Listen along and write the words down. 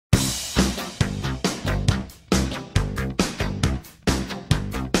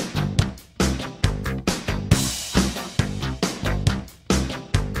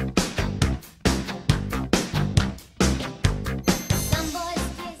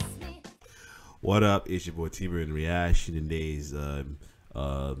What up? It's your boy T-Bird in reaction today's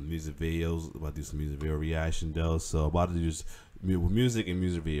music videos. About to do some music video reaction though. So about to do just music and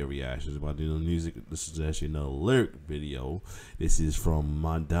music video reactions. About to do music. This is actually another lyric video. This is from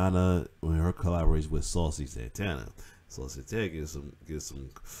Madonna when her collaborates with Saucy Santana. Saucy Santana get some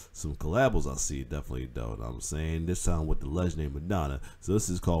collabs. I see definitely though. Know what I'm saying this time with the legendary Madonna. So this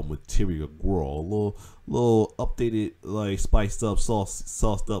is called Material Gworrrllll. Little updated, like spiced up,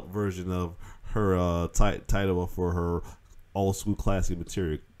 sauced up version of her title for her old school classic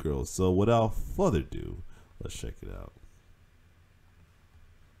Material Girl. So without further ado, let's check it out.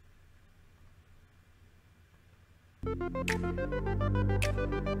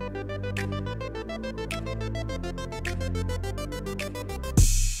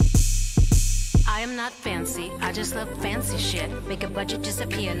 I am not fancy, I just love fancy shit. Make a budget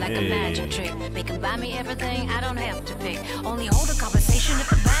disappear like a magic trick. They can buy me everything, I don't have to pick. Only hold a conversation if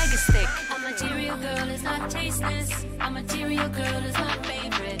the bag is thick. A material girl is not tasteless. A material girl is my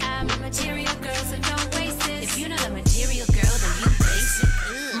favorite. I'm a material girl, so don't waste it. If you're not a material girl, then you basic.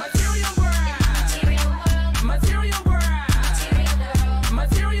 Material world, material world, material world, material world,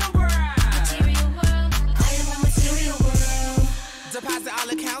 material world, material world. I am a material world. Deposit all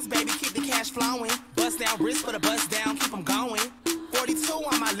accounts, baby, keep the cash flowing. Bust down wrist for the bust down, keep them going. 42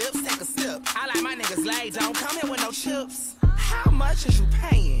 on my lips, take a sip. I like my niggas laid, don't come here with no chips. How much is you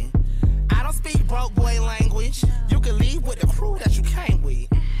paying? I don't speak broke boy language. You can leave with the crew that you came with.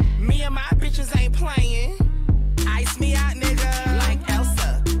 Me and my bitches ain't playing. Ice me out, nigga, like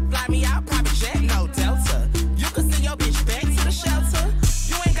Elsa. Fly me out, private jet, no Delta. You can send your bitch back to the shelter.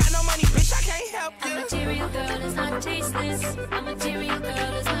 You ain't got no money, bitch, I can't help you. A material girl is not tasteless. A material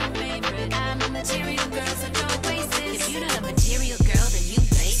girl is my favorite. I'm a material girl, so don't waste it. If you're not a material girl, then you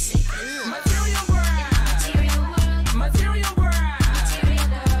basic. Material world, Material world, material world,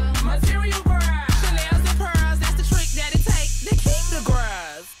 material girl. material world. Chanel's and pearls, that's the trick that it takes to keep the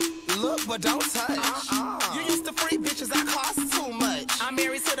grass. Look, but don't touch. You used to free bitches, I cost too much. I'm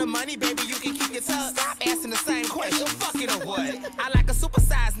married to the money, baby, you can keep your touch. Stop asking the same question, fuck it or what? I like a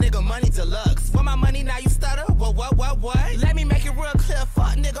supersized nigga, money deluxe. For my money, now you stutter? What? Let me make it real clear,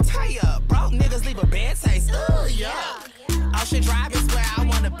 fuck nigga, pay up. Broke niggas leave a bad taste, yuck. Ocean Drive is where I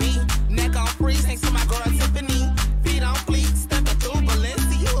wanna be. Neck on freeze, thanks to my girl Tiffany. Feet on fleek, stepping through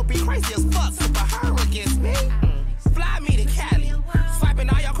Balenci. You will be crazy as fuck, super her against me. Fly me to Cali, swiping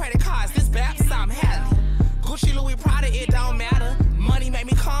all your credit cards, this Baps, I'm Hallie. Gucci, Louis, Prada, it don't matter. Money make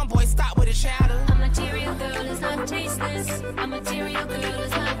me calm, boy, stop with the chatter. A material girl is not tasteless. A material girl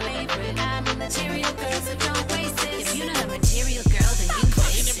is my favorite. I'm a material girl, so don't waste it. If you're not a material girl, then you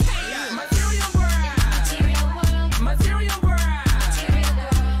basic. Material world, Material world, material world, material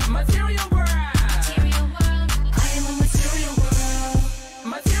girl. material world, Material world, I am a material world.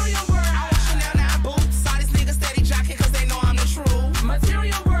 material world. I want Chanel 9 boots. All these niggas steady jocking cause they know I'm the truth.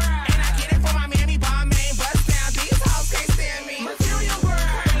 Material world. And I get it from my mammy, bar main, bust down. These hoes can't stand me. Material world.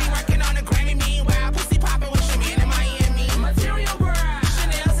 Currently working on the Grammy, meanwhile pussy popping with your man in Miami. Material world.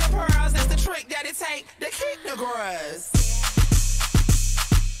 Chanel's and pearls, that's the trick that it take to keep the grass.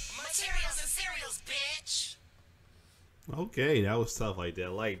 Materials and cereals, bitch. Okay, that was tough like that. I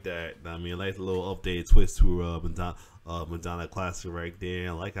like that. I mean, I like the little updated twist to Madonna classic right there.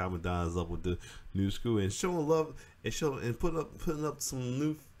 I like how Madonna's up with the new school and showing love and putting up some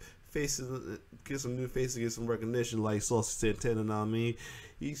new faces, get some new faces, get some recognition like Saucy Santana. Know what I mean,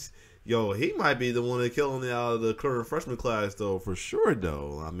 he might be the one that killing it out of the current freshman class though, for sure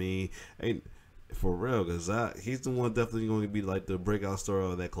though. I mean, ain't for real, because he's the one definitely going to be like the breakout star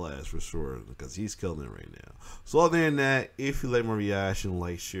of that class for sure, because he's killing it right now. So other than that, if you like my reaction,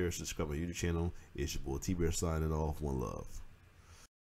 like, share, subscribe to my YouTube channel. It's your boy T-Bear signing off. One love.